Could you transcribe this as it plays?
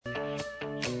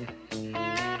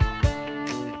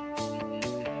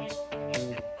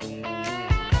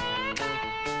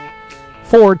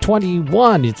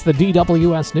421. It's the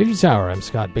DWS News Hour. I'm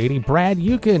Scott Beatty. Brad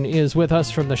Uken is with us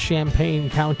from the Champaign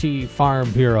County Farm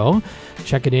Bureau.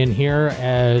 Checking in here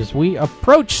as we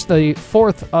approach the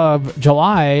 4th of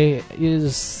July.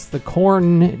 Is the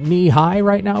corn knee-high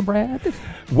right now, Brad?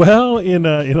 Well, in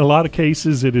a lot of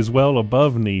cases, it is well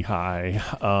above knee-high,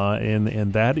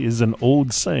 and that is an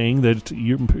old saying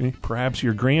that perhaps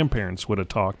your grandparents would have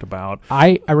talked about.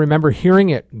 I remember hearing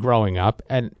it growing up,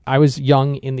 and I was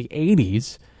young in the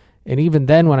 80s, and even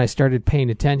then when I started paying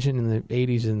attention in the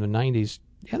 80s and the 90s,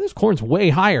 yeah, this corn's way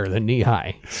higher than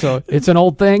knee-high. So it's an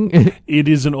old thing? It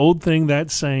is an old thing. That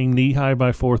saying, knee-high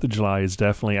by 4th of July, is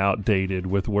definitely outdated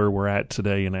with where we're at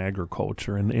today in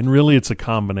agriculture. And really it's a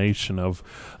combination of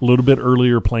a little bit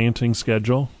earlier planting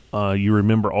schedule. You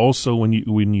remember also when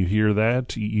you hear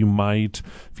that, you might,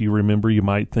 if you remember, you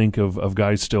might think of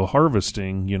guys still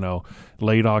harvesting,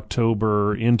 late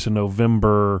October into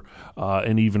November,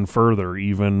 and even further,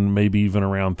 maybe even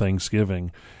around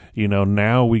Thanksgiving.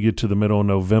 Now we get to the middle of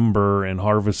November and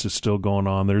harvest is still going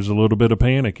on. There's a little bit of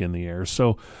panic in the air.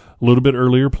 So a little bit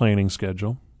earlier planting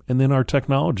schedule. And then our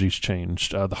technology's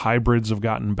changed. The hybrids have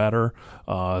gotten better.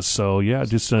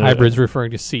 Hybrids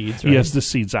referring to seeds, right? Yes, the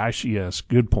seeds. Actually, yes,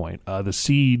 good point. The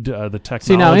seed, the technology.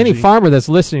 See, now any farmer that's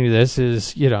listening to this is,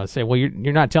 say, well,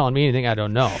 you're not telling me anything I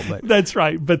don't know. But that's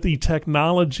right. But the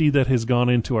technology that has gone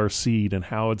into our seed and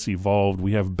how it's evolved,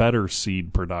 we have better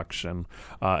seed production,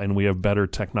 and we have better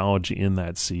technology in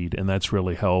that seed, and that's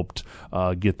really helped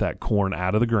get that corn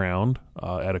out of the ground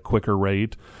at a quicker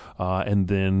rate. And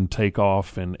then take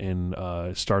off and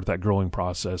start that growing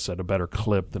process at a better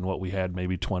clip than what we had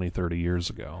maybe 20, 30 years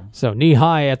ago. So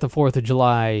knee-high at the 4th of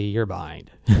July, you're behind.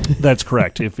 That's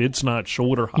correct. If it's not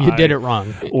shoulder high, you did it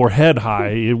wrong, or head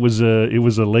high, it was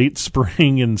a late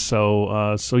spring, and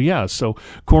so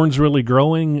corn's really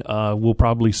growing. We'll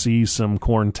probably see some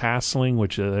corn tasseling,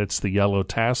 which it's the yellow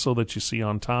tassel that you see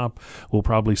on top. We'll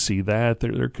probably see that.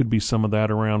 There could be some of that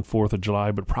around 4th of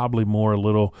July, but probably more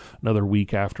another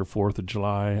week after 4th of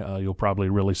July, you'll probably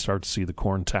really start to see the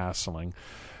corn tasseling.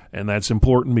 And that's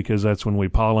important because that's when we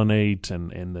pollinate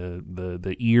and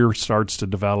the ear starts to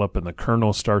develop and the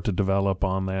kernels start to develop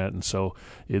on that. And so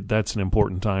that's an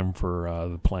important time for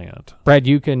the plant. Brad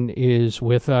Uken is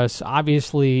with us.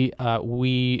 Obviously,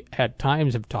 we at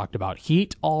times have talked about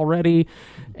heat already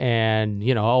and,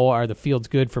 are the fields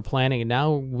good for planting? And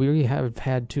now we have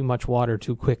had too much water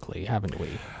too quickly, haven't we?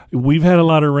 We've had a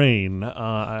lot of rain.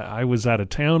 I was out of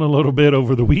town a little bit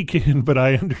over the weekend, but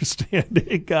I understand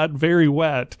it got very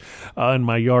wet, and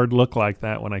my yard looked like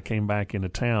that when I came back into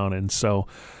town. And so,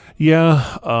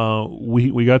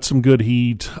 we got some good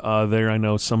heat there. I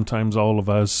know sometimes all of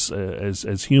us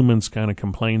as humans kind of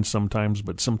complain sometimes,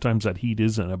 but sometimes that heat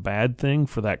isn't a bad thing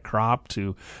for that crop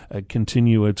to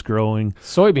continue its growing.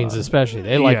 Soybeans especially,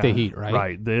 they like the heat, right?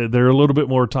 Right. They're a little bit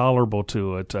more tolerable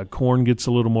to it. Corn gets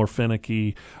a little more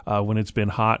finicky when it's been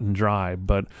hot and dry,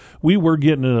 but we were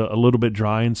getting a little bit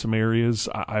dry in some areas.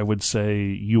 I would say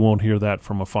you won't hear that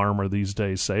from a farmer these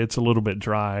days. Say it's a little bit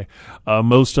dry.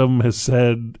 Most of them has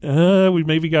said, we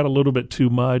maybe got a little bit too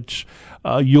much.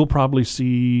 You'll probably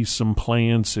see some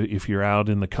plants if you're out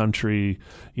in the country,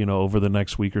 over the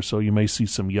next week or so. You may see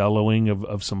some yellowing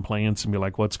of some plants and be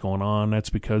like, what's going on? That's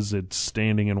because it's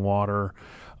standing in water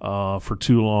for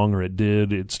too long, or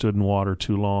it stood in water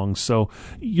too long. So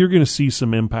you're going to see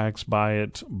some impacts by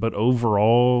it. But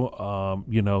overall,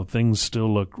 things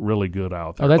still look really good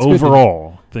out there. Oh, that's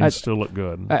overall, things still look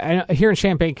good. Here in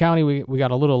Champaign County, we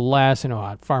got a little less.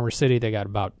 At Farmer City, they got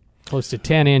about close to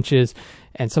 10 inches.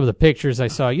 And some of the pictures I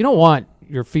saw, you don't want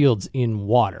your fields in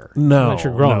water. Unless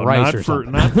you're growing rice or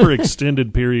something. Not for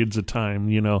extended periods of time.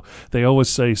 They always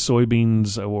say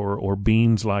soybeans or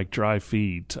beans like dry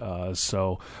feet.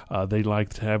 So they like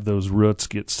to have those roots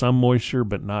get some moisture,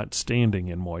 but not standing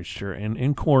in moisture.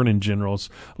 And corn in general is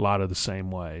a lot of the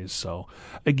same way. So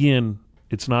again,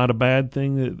 it's not a bad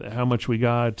thing how much we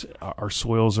got. Our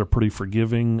soils are pretty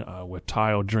forgiving with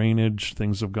tile drainage.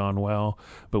 Things have gone well,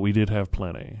 but we did have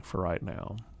plenty for right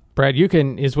now. Brad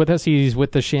Uken is with us. He's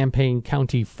with the Champaign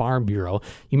County Farm Bureau.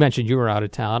 You mentioned you were out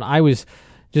of town. I was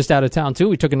just out of town, too.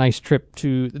 We took a nice trip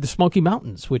to the Smoky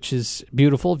Mountains, which is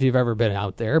beautiful if you've ever been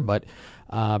out there, but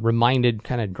reminded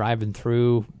kind of driving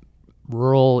through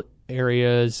rural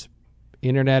areas.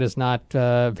 Internet is not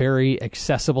very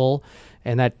accessible,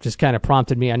 and that just kind of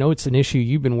prompted me. I know it's an issue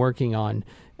you've been working on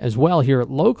as well here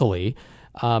locally.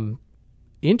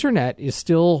 Internet is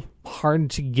still hard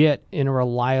to get in a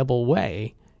reliable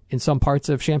way in some parts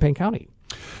of Champaign County.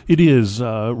 It is.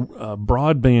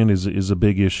 Broadband is a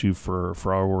big issue for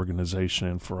our organization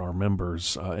and for our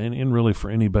members, and really for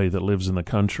anybody that lives in the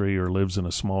country or lives in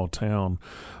a small town.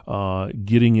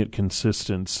 Getting it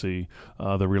consistency,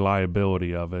 the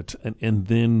reliability of it, and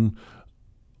then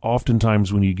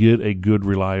oftentimes when you get a good,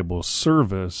 reliable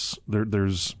service,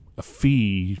 there's a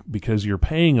fee because you're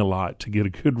paying a lot to get a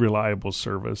good, reliable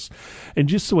service. And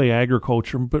just the way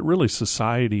agriculture, but really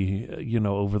society,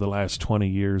 over the last 20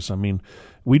 years, I mean,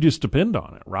 we just depend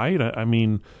on it, right? I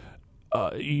mean,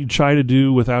 you try to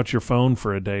do without your phone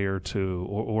for a day or two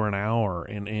or an hour,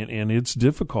 and it's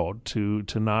difficult to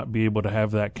not be able to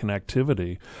have that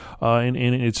connectivity. And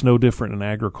it's no different in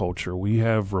agriculture. We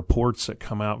have reports that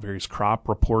come out, various crop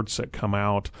reports that come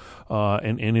out,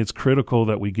 and it's critical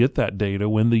that we get that data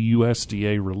when the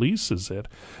USDA releases it.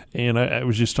 And I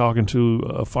was just talking to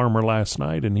a farmer last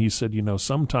night, and he said,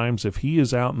 sometimes if he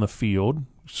is out in the field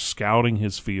scouting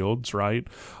his fields, right,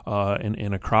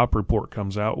 and a crop report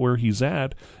comes out where he's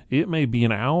at, it may be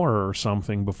an hour or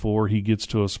something before he gets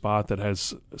to a spot that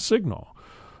has signal.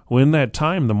 Well, in that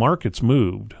time, the market's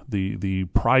moved. The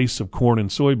price of corn and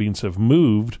soybeans have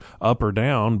moved up or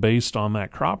down based on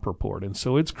that crop report. And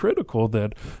so it's critical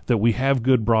that we have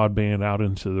good broadband out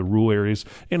into the rural areas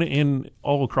and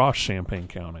all across Champaign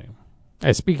County.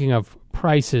 Speaking of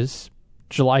prices,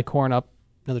 July corn up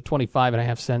another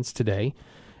 25.5 cents today,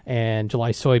 and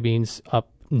July soybeans up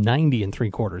 90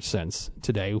 3/4 cents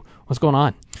today. What's going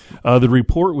on? The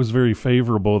report was very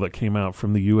favorable that came out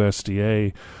from the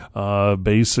USDA,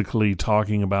 basically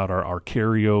talking about our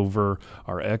carryover,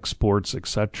 our exports,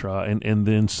 etc., and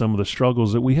then some of the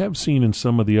struggles that we have seen in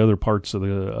some of the other parts of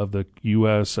the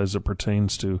U.S. as it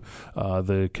pertains to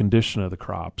the condition of the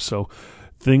crop. So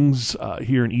things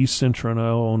here in East Central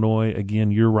Illinois, again,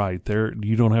 you're right. There,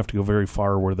 you don't have to go very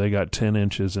far where they got 10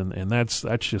 inches, and that's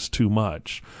just too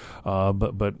much.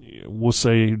 But we'll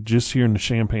say just here in the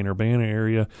Champaign-Urbana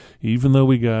area, even though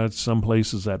we got some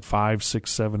places at 5, 6,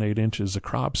 7, 8 inches, the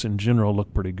crops in general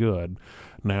look pretty good.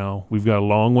 Now, we've got a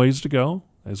long ways to go.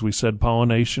 As we said,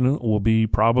 pollination will be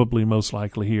probably most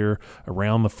likely here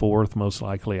around the 4th, most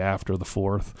likely after the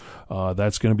 4th.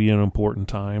 That's going to be an important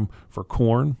time for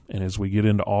corn. And as we get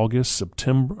into August,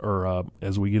 soybeans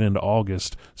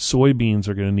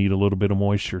are going to need a little bit of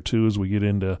moisture too as we get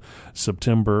into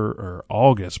September or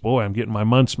August. Boy, I'm getting my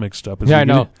months mixed up. I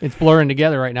know. It's blurring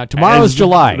together right now. Tomorrow's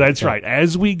July. That's right.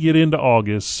 As we get into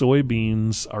August,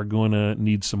 soybeans are going to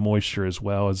need some moisture as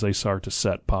well as they start to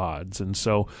set pods. And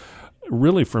so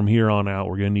really, from here on out,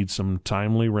 we're going to need some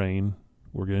timely rain.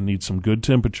 We're going to need some good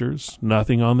temperatures,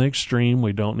 nothing on the extreme.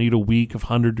 We don't need a week of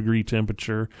 100-degree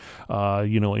temperature,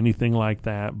 anything like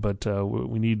that. But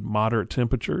we need moderate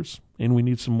temperatures, and we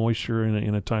need some moisture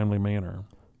in a timely manner.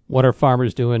 What are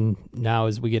farmers doing now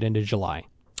as we get into July?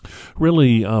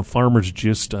 Really, farmers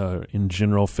just in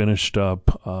general finished up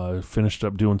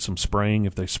doing some spraying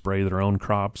if they spray their own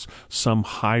crops. Some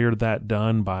hired that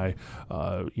done by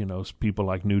people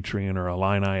like Nutrien or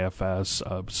Align IFS,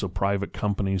 so private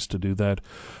companies to do that.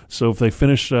 So if they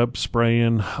finished up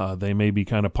spraying, they may be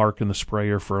kind of parking the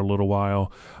sprayer for a little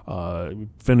while,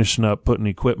 finishing up putting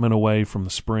equipment away from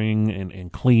the spring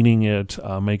and cleaning it,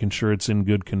 making sure it's in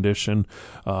good condition,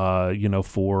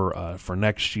 for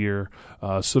next year.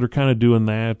 So they're kind of doing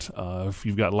that. If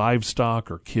you've got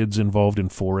livestock or kids involved in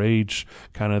 4-H,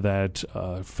 kind of that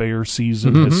fair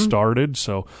season has started.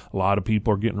 So a lot of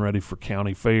people are getting ready for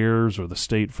county fairs or the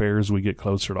state fairs as we get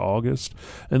closer to August.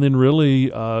 And then really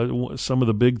some of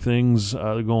the big things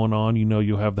going on,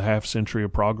 you'll have the Half Century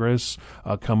of Progress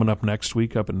coming up next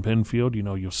week up in Penfield.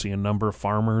 You'll see a number of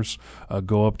farmers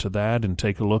go up to that and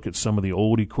take a look at some of the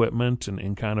old equipment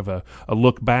and kind of a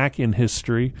look back in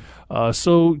history.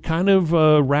 So kind of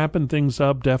wrapping things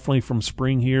up definitely from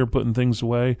spring here, putting things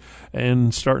away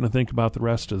and starting to think about the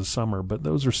rest of the summer. But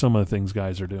those are some of the things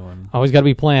guys are doing. Always got to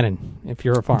be planning if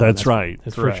you're a farmer. That's right.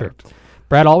 That's correct. For sure.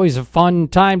 Brad, always a fun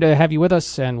time to have you with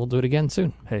us, and we'll do it again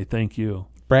soon. Hey, thank you.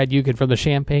 Brad Uken from the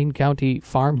Champaign County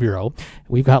Farm Bureau.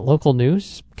 We've got local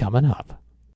news coming up.